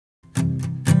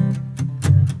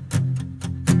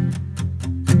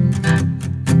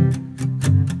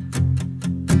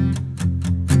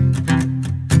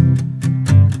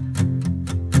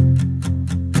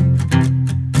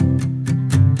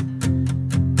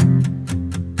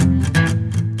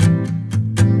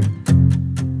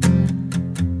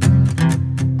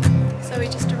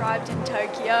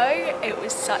It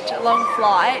was such a long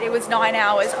flight. It was 9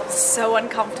 hours. I was so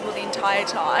uncomfortable the entire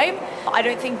time. I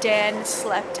don't think Dan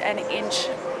slept an inch.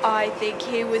 I think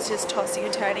he was just tossing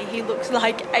and turning. He looked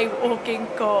like a walking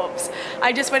corpse.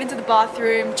 I just went into the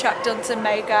bathroom, chucked on some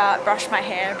makeup, brushed my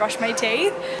hair, brushed my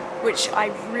teeth, which I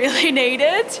really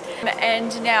needed.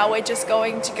 And now we're just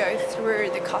going to go through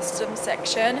the customs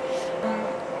section.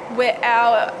 Where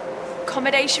our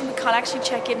accommodation, we can't actually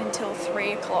check in until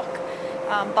 3 o'clock.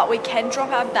 But we can drop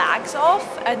our bags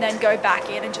off and then go back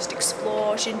in and just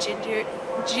explore Shinjuku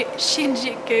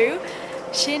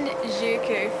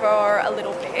for a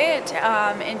little bit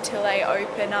until they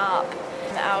open up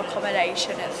our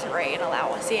accommodation at 3 and allow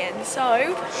us in. So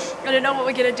I don't know what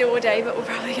we're going to do all day, but we're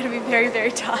probably going to be very,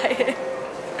 very tired.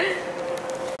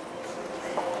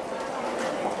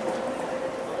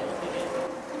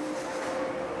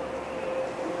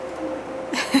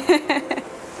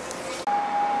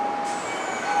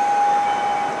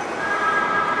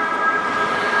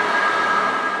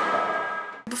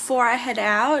 Before I head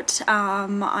out,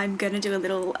 I'm going to do a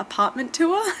little apartment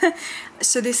tour.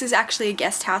 So this is actually a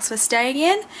guest house we're staying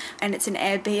in, and it's an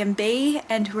Airbnb,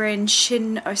 and we're in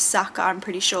Shin Osaka, I'm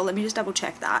pretty sure. Let me just double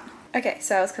check that. Okay,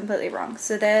 so I was completely wrong.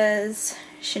 So there's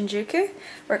Shinjuku.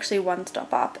 We're actually one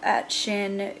stop up at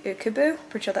Shin-Ukubu.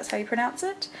 Pretty sure that's how you pronounce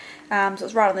it. So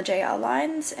it's right on the JR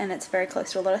lines, and it's very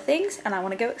close to a lot of things, and I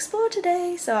want to go explore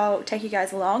today, so I'll take you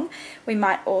guys along. We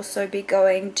might also be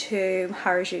going to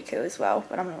Harajuku as well,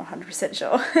 but I'm not 100%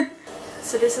 sure.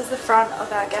 So this is the front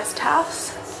of our guest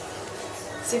house.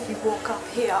 So if you walk up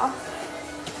here,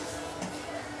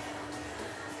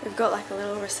 we've got like a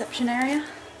little reception area.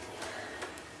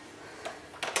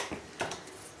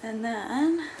 And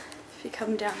then if you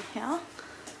come down here,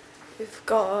 we've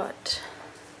got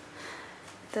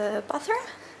the bathroom,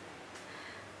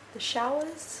 the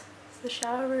showers, the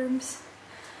shower rooms.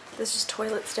 There's just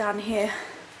toilets down here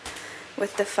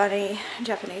with the funny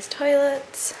Japanese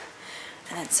toilets,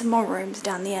 and then some more rooms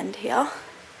down the end here.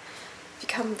 If you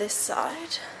come this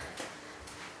side,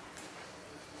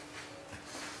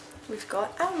 we've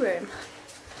got our room.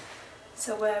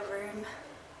 So we're room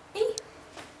E.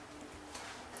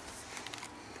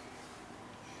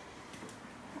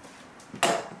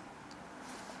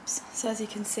 So as you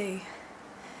can see,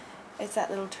 it's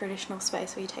that little traditional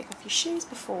space where you take off your shoes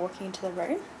before walking into the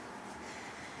room.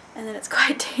 And then it's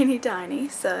quite teeny tiny,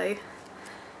 so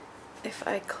if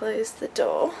I close the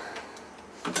door,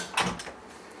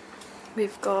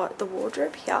 we've got the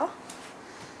wardrobe here.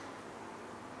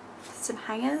 Some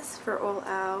hangers for all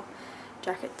our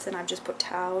jackets, and I've just put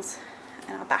towels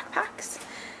and our backpacks.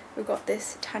 We've got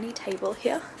this tiny table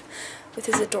here with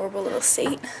his adorable little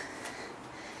seat.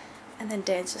 And then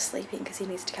Dan's just sleeping because he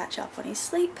needs to catch up on his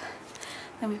sleep.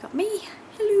 Then we've got me,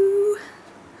 hello.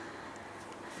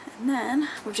 And then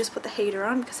we've just put the heater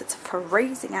on because it's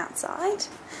freezing outside.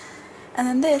 And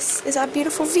then this is our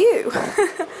beautiful view.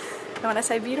 And when I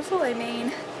say beautiful, I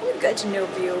mean we've got no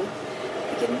view.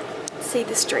 You can see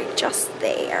the street just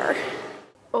there.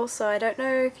 Also, I don't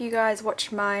know if you guys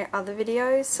watched my other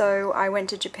videos, so I went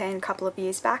to Japan a couple of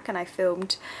years back and I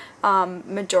filmed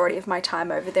majority of my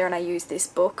time over there, and I used this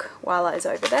book while I was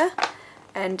over there.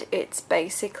 And it's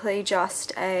basically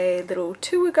just a little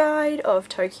tour guide of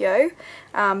Tokyo.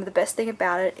 The best thing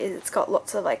about it is it's got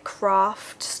lots of like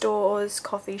craft stores,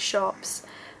 coffee shops,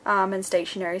 and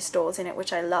stationery stores in it,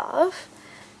 which I love.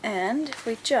 And if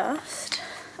we just,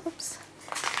 oops,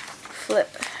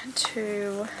 flip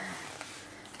to,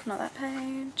 not that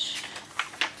page,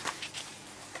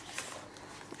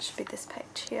 it should be this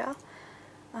page here.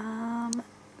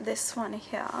 This one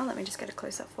here, let me just get a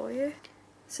close-up for you.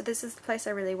 So this is the place I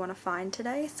really want to find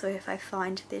today, so if I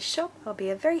find this shop, I'll be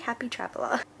a very happy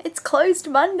traveller. It's closed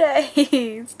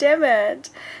Mondays, damn it!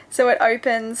 So it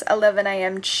opens 11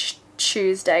 AM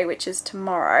Tuesday, which is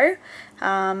tomorrow.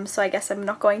 So I guess I'm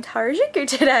not going to Harajuku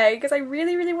today because I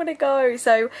really, really want to go.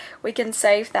 So we can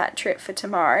save that trip for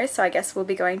tomorrow. So I guess we'll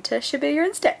be going to Shibuya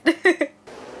instead.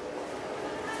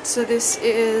 So this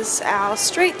is our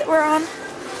street that we're on.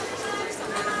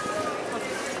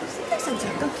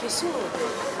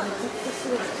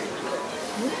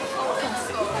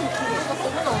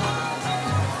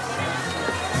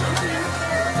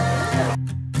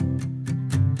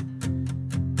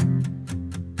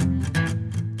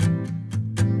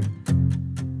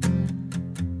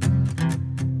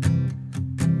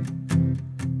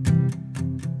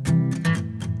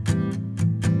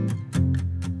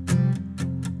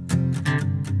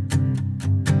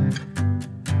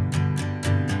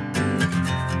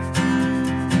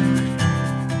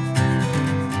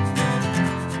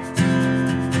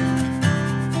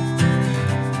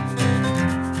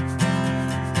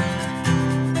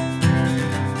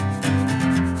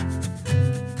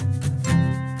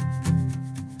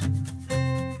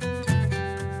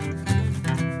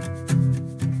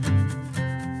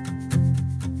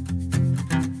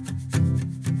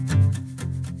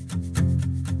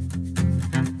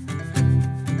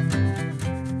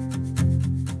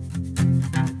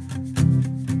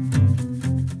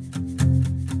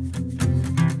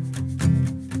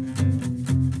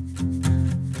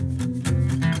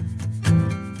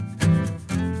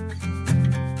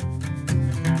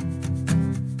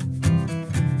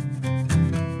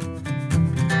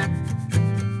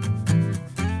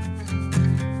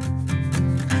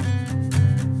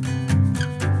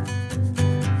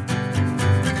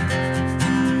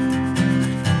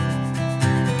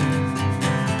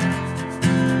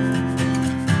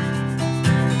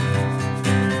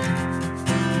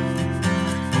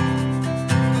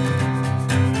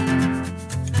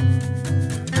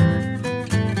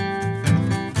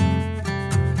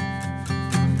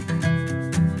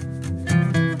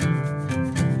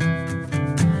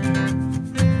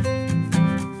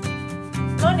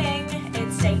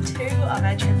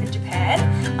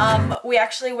 We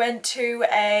actually went to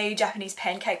a Japanese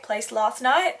pancake place last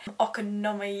night.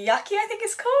 Okonomiyaki, I think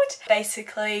it's called.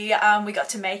 Basically, we got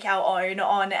to make our own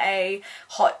on a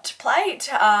hot plate,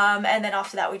 and then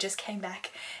after that we just came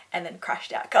back and then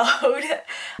crashed out cold.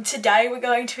 Today we're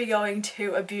going to be going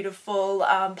to a beautiful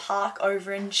park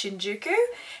over in Shinjuku,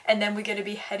 and then we're going to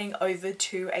be heading over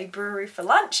to a brewery for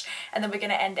lunch, and then we're going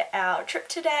to end our trip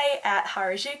today at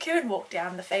Harajuku and walk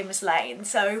down the famous lane.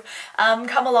 So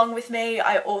come along with me.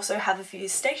 I also have a few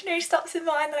stationery stops in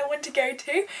mind that I want to go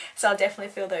to, so I'll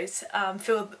definitely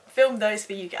film those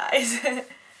for you guys. We're at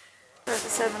the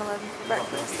 7-Eleven for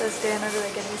breakfast. There's Dan over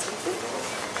there getting his coffee.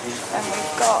 And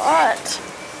we've got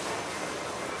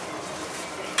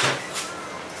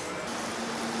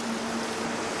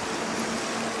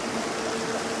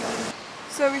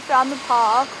so we found the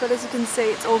park, but as you can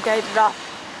see it's all gated up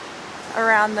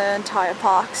around the entire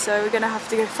park, so we're gonna have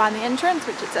to go find the entrance,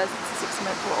 which it says it's a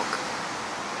 6-minute walk.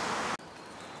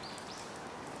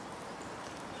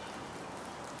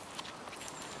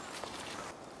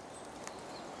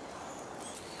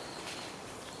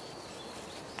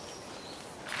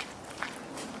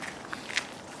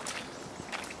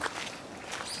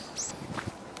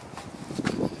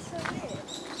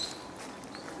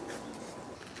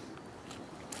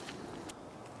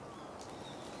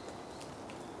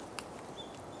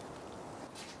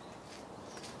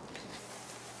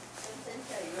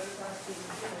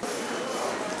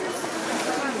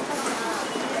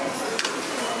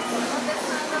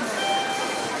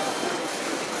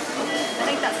 I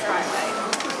think that's the right way.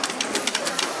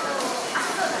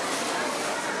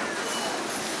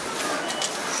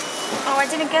 Oh, I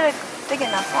didn't get a big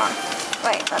enough one.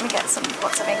 Wait, let me get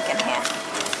lots of ink in here.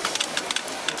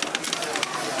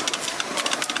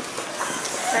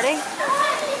 Ready?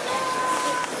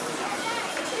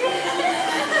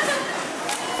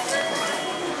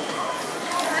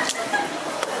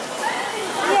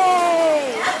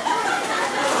 Yay!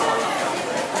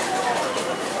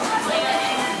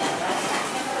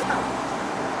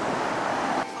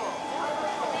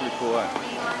 Pretty cool, eh?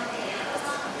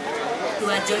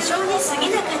 は序章に過ぎ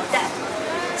なかった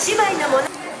姉妹の物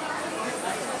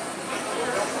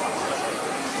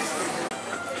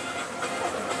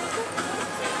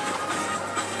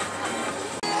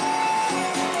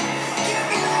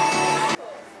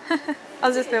I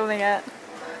was just filming it.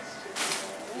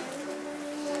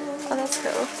 Oh, that's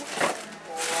cool.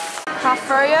 Half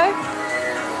froyo,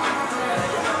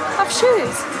 half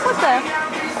shoes. What the?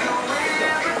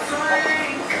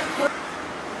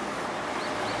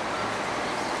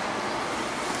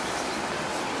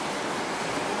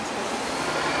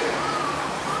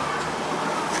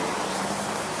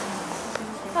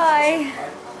 Hi.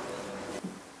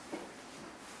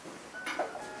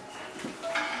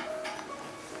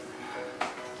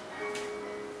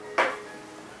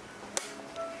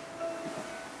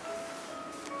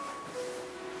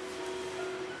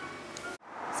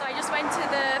 So I just went to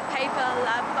the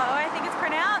LABO, I think it's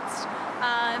pronounced,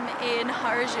 in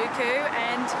Harajuku,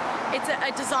 and it's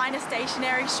a designer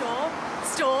stationery store.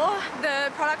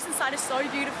 The products inside are so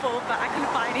beautiful, but I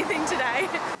couldn't buy anything today.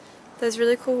 There's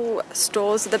really cool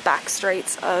stores at the back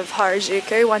streets of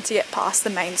Harajuku once you get past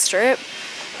the main strip.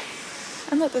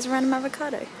 And look, there's a random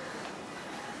avocado.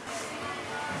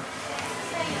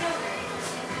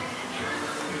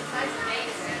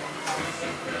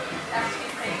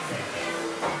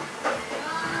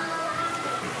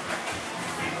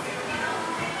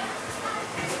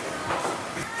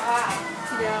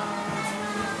 Yeah.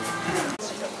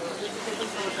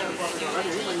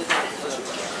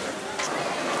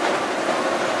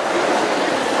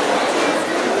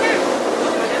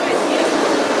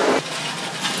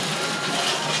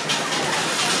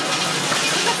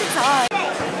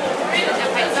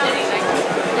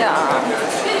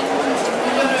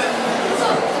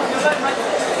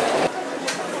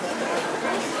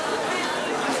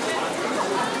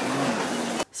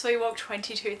 So we walked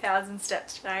 22,000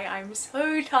 steps today. I'm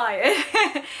so tired.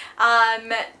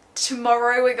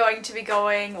 Tomorrow we're going to be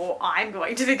going, or I'm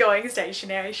going to be going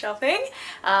stationery shopping.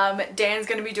 Dan's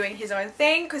going to be doing his own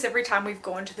thing because every time we've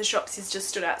gone to the shops he's just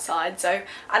stood outside, so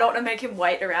I don't want to make him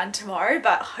wait around tomorrow,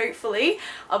 but hopefully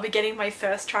I'll be getting my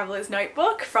first traveller's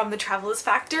notebook from the Traveller's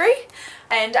Factory.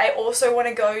 And I also want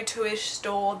to go to a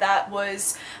store that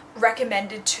was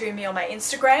recommended to me on my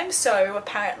Instagram. So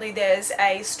apparently there's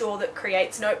a store that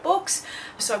creates notebooks,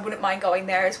 so I wouldn't mind going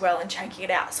there as well and checking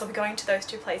it out. So I'll be going to those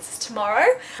two places tomorrow.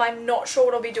 I'm not sure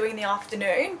what I'll be doing in the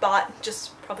afternoon, but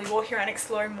just probably walking around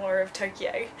exploring more of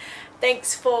Tokyo.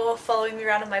 Thanks for following me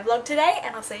around on my vlog today,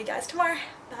 and I'll see you guys tomorrow.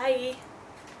 Bye!